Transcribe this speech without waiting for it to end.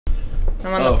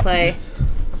I'm on the play.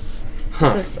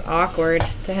 This is awkward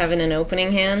to have in an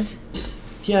opening hand.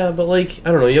 Yeah, but like,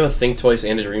 I don't know, you have a Think Twice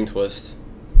and a Dream Twist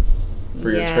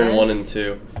for your turn 1 and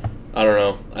 2. I don't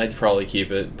know. I'd probably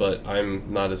keep it, but I'm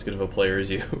not as good of a player as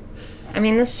you. I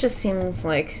mean, this just seems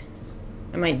like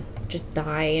I might just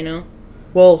die, you know?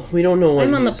 Well, we don't know when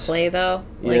I'm on the play, though.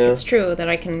 Like, Yeah. it's true that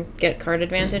I can get card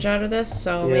advantage out of this,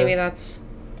 so maybe that's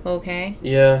okay.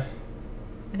 Yeah.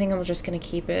 I think I'm just gonna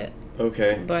keep it.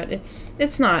 Okay. But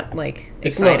it's not, like,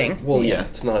 exciting. Not, well, yeah,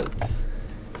 it's not...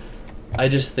 I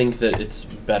just think that it's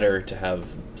better to have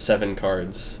 7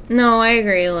 cards. No, I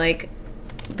agree. Like,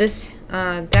 this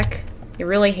deck, it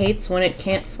really hates when it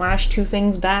can't flash 2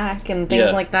 things back and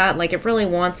things like that. Like, it really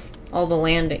wants all the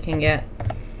land it can get.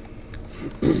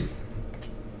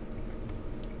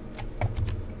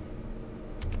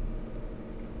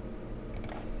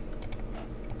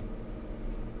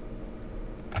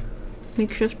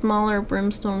 Makeshift Mauler,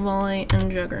 Brimstone Volley, and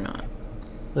Juggernaut.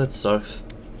 That sucks.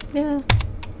 Yeah.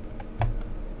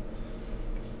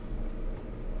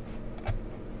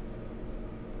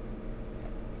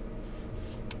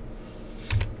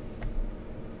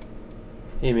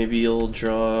 Hey, maybe you'll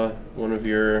draw one of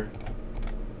your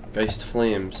Geist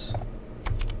Flames.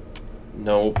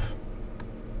 Nope.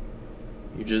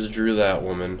 You just drew that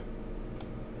woman.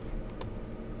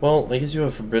 Well, I guess you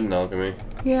have Forbidden Alchemy.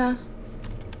 Yeah.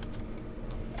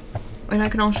 And I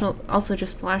can also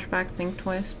just flashback Think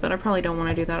Twice, but I probably don't want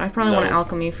to do that. I probably want to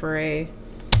Alchemy for a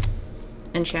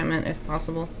enchantment if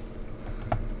possible.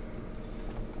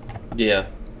 Yeah.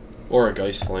 Or a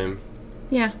Geist Flame.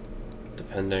 Yeah.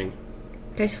 Depending.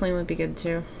 Geist Flame would be good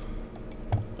too.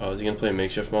 Oh, is he gonna play a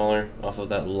Makeshift Mauler off of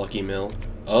that Lucky Mill?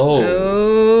 Oh!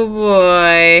 Oh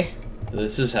boy.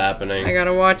 This is happening. I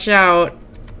gotta watch out.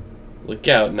 Look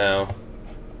out now.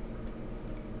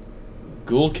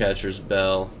 Ghoul Catcher's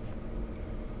Bell.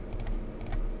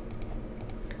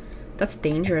 That's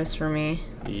dangerous for me.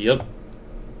 Yep.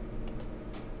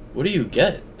 What do you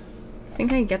get? I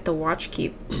think I get the Watch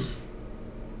Keep.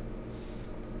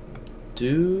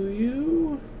 Do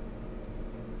you?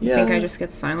 You think I just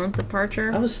get Silent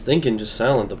Departure? I was thinking just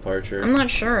Silent Departure. I'm not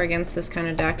sure against this kind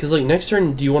of deck. Because, like, next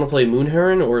turn, do you want to play Moon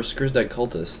Heron or Skursdag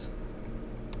Cultist?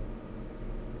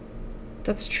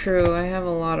 That's true. I have a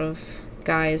lot of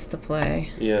guys to play.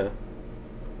 Yeah.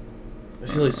 I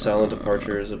feel like Silent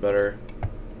Departure is a better...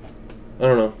 I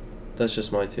don't know. That's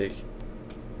just my take.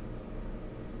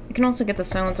 You can also get the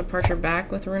Silent Departure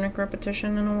back with Runic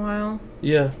Repetition in a while.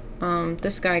 Yeah.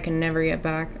 This guy can never get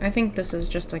back. I think this is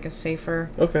just like a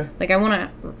safer... Okay. Like, I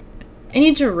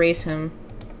need to erase him,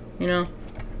 you know?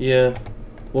 Yeah.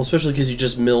 Well, especially because you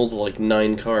just milled, like,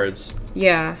 9 cards.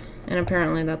 Yeah, and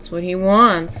apparently that's what he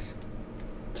wants.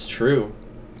 It's true.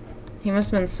 He must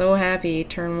have been so happy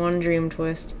turn 1 Dream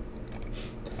Twist.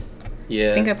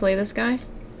 Yeah. Think I play this guy?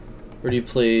 Or do you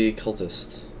play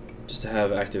Cultist? Just to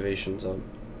have activations up.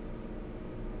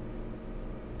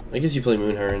 I guess you play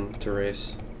Moon Heron to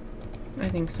race. I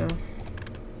think so.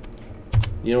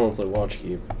 You don't want to play Watch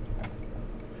Keep.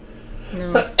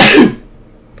 No.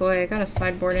 Boy, I gotta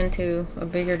sideboard into a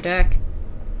bigger deck.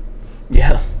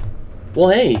 Yeah. Well,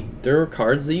 hey, there are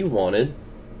cards that you wanted.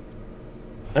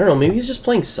 I don't know, maybe he's just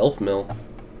playing Self-Mill.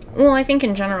 Well, I think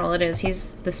in general it is. He's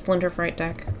the Splinter Fright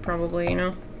deck, probably, you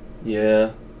know?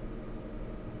 Yeah.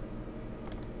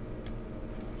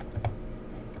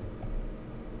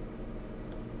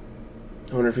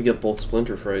 I wonder if we get both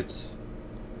Splinter Frights.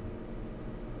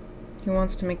 He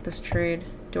wants to make this trade.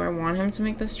 Do I want him to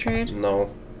make this trade? No.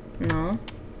 No?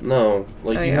 No.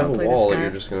 Like, you have a wall that guy.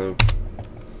 you're just gonna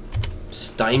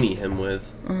stymie him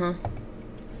with. Uh-huh.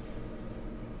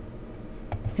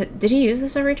 Did he use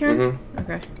this every turn? Mm-hmm.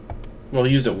 Okay. Well,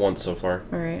 he used it once so far.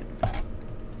 Alright.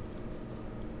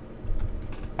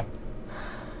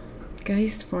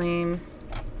 Geist Flame.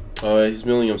 Oh, he's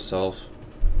milling himself.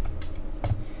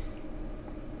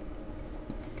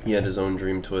 He had his own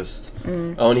Dream Twist.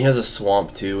 Mm. Oh, and he has a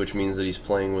Swamp, too, which means that he's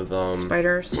playing with,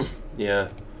 Spiders. Yeah.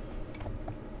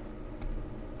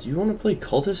 Do you want to play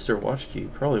Cultist or Watch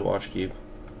Keep? Probably Watch Keep.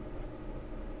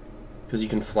 Because you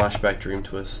can flashback Dream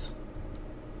Twist.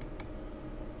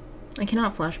 I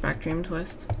cannot flashback Dream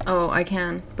Twist. Oh, I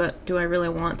can, but do I really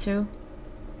want to?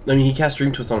 I mean, he cast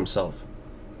Dream Twist on himself.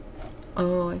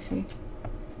 Oh, I see.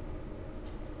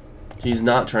 He's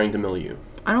not trying to mill you.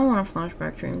 I don't want to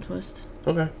flashback Dream Twist.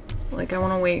 Okay. Like, I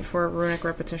want to wait for a Runic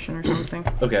Repetition or something.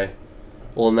 Okay.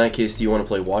 Well, in that case, do you want to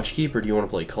play Watch Keep or do you want to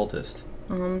play Cultist?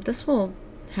 This will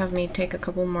have me take a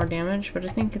couple more damage, but I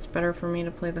think it's better for me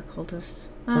to play the Cultist.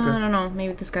 Okay. I don't know.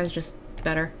 Maybe this guy's just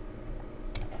better.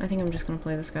 I think I'm just going to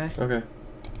play this guy. Okay.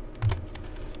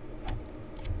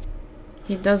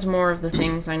 He does more of the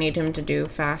things I need him to do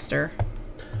faster.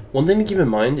 One thing to keep in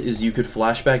mind is you could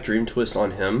flashback Dream Twist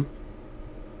on him,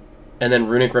 and then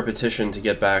Runic Repetition to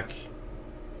get back...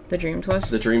 The Dream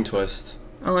Twist? The Dream Twist.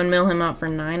 Oh, and mill him out for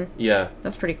 9? Yeah.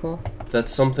 That's pretty cool.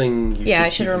 That's something you I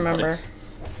should remember.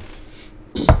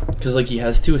 Because, like, he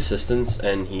has 2 assistants,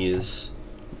 and he is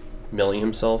milling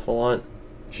himself a lot.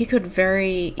 He could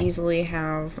very easily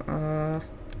have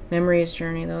Memory's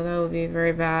Journey, though. That would be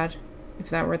very bad if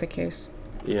that were the case.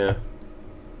 Yeah.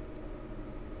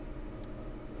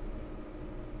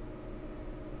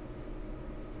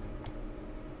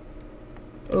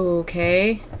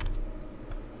 Okay.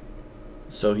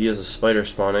 So he has a spider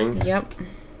spawning. Yep.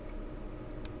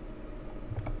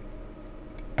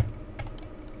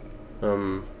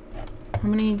 How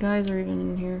many guys are even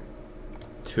in here?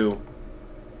 2.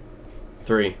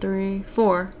 3. 3.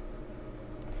 4.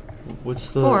 What's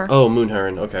the... 4. Oh, Moon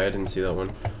Heron. Okay, I didn't see that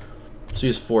one. So he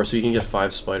has 4, so you can get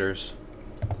 5 spiders.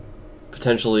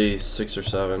 Potentially 6 or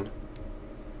 7.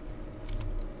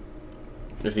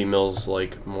 If he mills,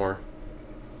 like, more.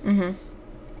 Mm-hmm.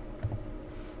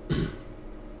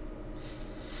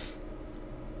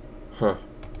 Huh.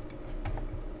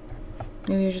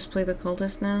 Maybe you just play the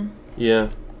cultist now? Yeah.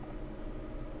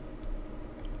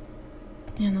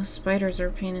 Man, those spiders are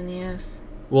a pain in the ass.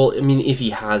 Well, I mean, if he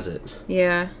has it.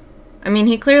 Yeah. I mean,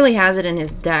 he clearly has it in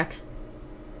his deck.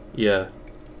 Yeah.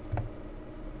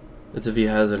 It's if he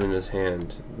has it in his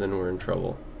hand, then we're in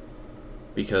trouble.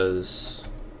 Because...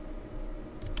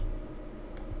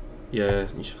 Yeah,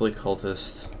 you should play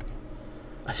cultist.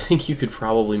 I think you could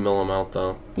probably mill him out,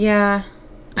 though. Yeah.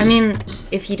 I mean,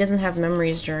 if he doesn't have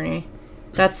Memory's Journey.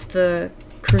 That's the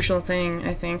crucial thing,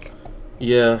 I think.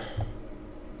 Yeah.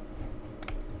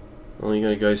 Well, you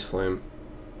got a Geist Flame.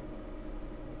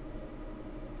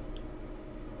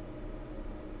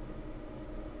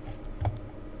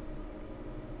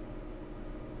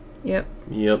 Yep.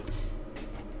 Yep.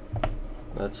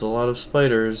 That's a lot of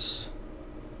spiders.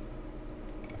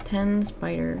 10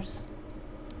 spiders.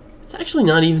 It's actually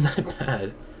not even that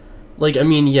bad. Like, I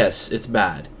mean, yes, it's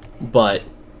bad. But,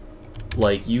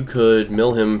 like, you could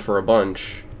mill him for a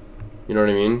bunch. You know what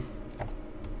I mean?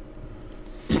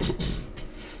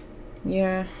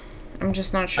 Yeah. I'm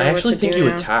just not sure I actually what to think do you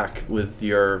now. attack with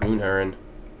your Moon Heron.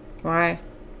 Why?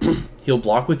 He'll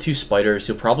block with 2 spiders.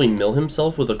 He'll probably mill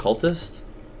himself with a cultist.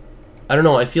 I don't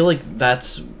know. I feel like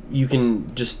that's... You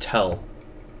can just tell,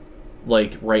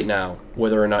 like, right now,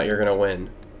 whether or not you're going to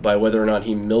win. By whether or not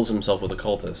he mills himself with a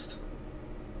cultist.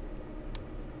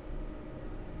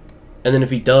 And then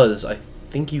if he does, I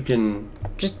think you can...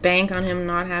 Just bank on him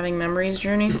not having Memory's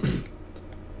Journey?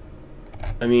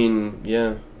 I mean,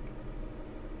 yeah.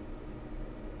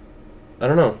 I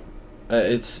don't know.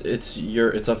 It's up to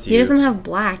you. He doesn't have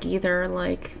black either,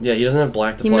 like... Yeah, he doesn't have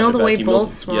black to He flash milled it back. away He both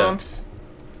milled, swamps.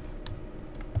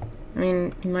 I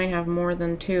mean, he might have more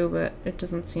than 2, but it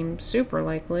doesn't seem super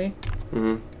likely.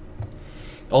 Mm-hmm.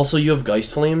 Also, you have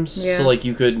Geist Flames, Yeah. so, like,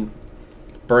 you could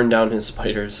burn down his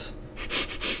spiders.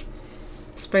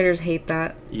 Spiders hate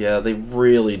that. Yeah, they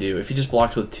really do. If he just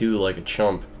blocks with 2 like a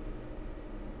chump.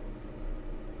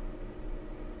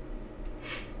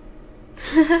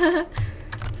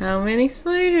 How many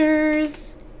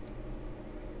spiders?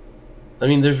 I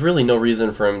mean, there's really no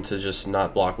reason for him to just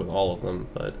not block with all of them,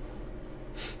 but...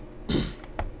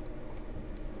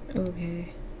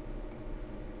 Okay.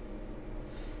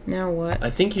 Now what? I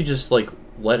think you just, like,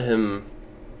 let him...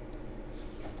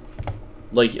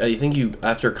 Like, I think you,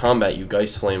 after combat, you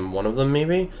Geist Flame one of them,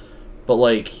 maybe? But,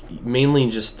 like, mainly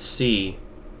just see,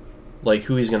 like,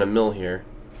 who he's gonna mill here.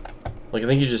 Like, I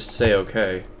think you just say,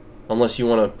 okay. Unless you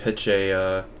want to pitch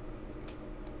a,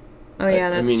 Oh yeah,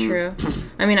 that's I mean, true.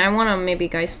 I mean, I want to maybe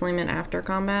Geist Flame it after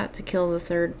combat to kill the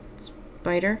 3rd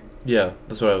spider. Yeah,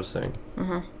 that's what I was saying.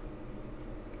 Uh-huh.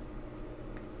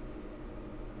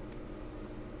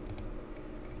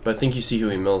 But I think you see who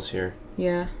he mills here.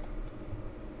 Yeah.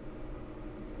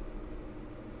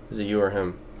 Is it you or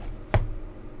him?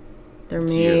 They're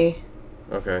It's me. you.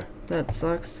 Okay. That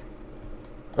sucks.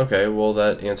 Okay, well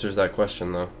that answers that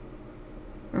question, though.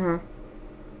 Uh-huh.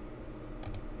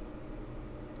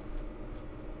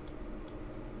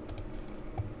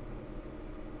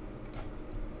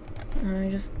 I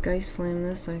just Geist Flame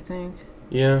this, I think.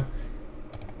 Yeah.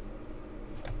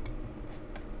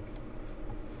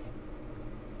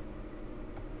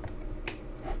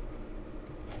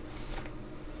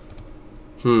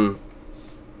 So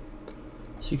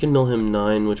you can mill him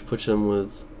 9, which puts him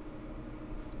with...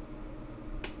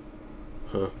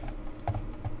 Huh.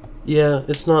 Yeah,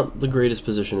 it's not the greatest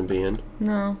position to be in.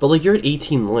 No. But, like, you're at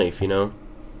 18 life, you know?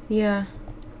 Yeah.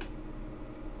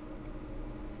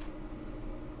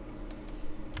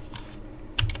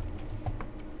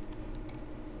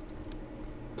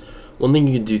 One thing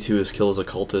you can do too is kill as a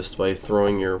cultist by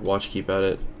throwing your watch keep at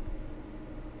it.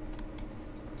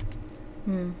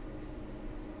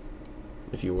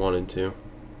 If you wanted to.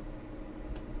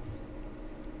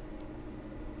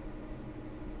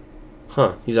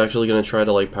 Huh, he's actually gonna try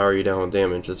to like power you down with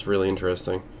damage. That's really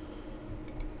interesting.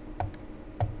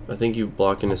 I think you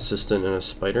block an assistant and a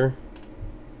spider.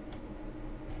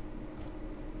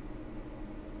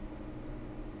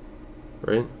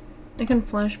 Right? I can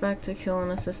flashback to kill an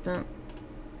assistant.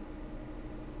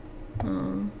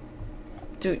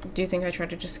 Do you think I tried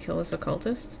to just kill this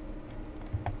occultist?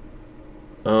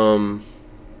 I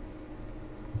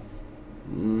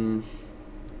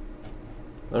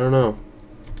don't know.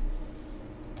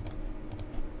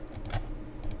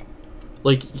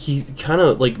 Like, he's kind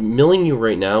of, like, milling you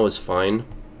right now is fine.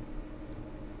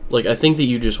 Like, I think that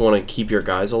you just want to keep your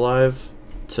guys alive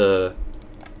to...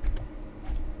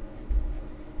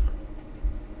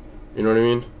 You know what I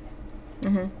mean?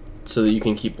 Mm-hmm. So that you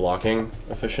can keep blocking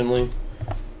efficiently.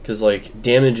 Because, like,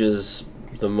 damage is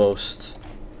the most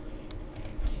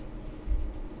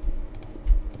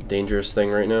dangerous thing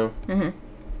right now. Mm-hmm.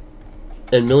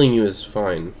 And milling you is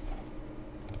fine.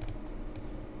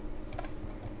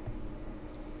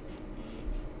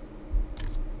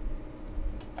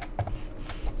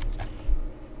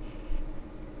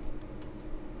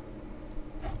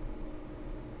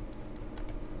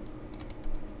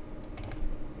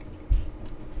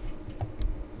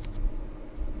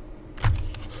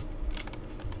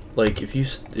 Like, if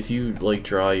you like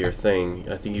draw your thing,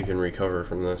 I think you can recover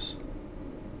from this.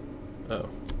 Oh.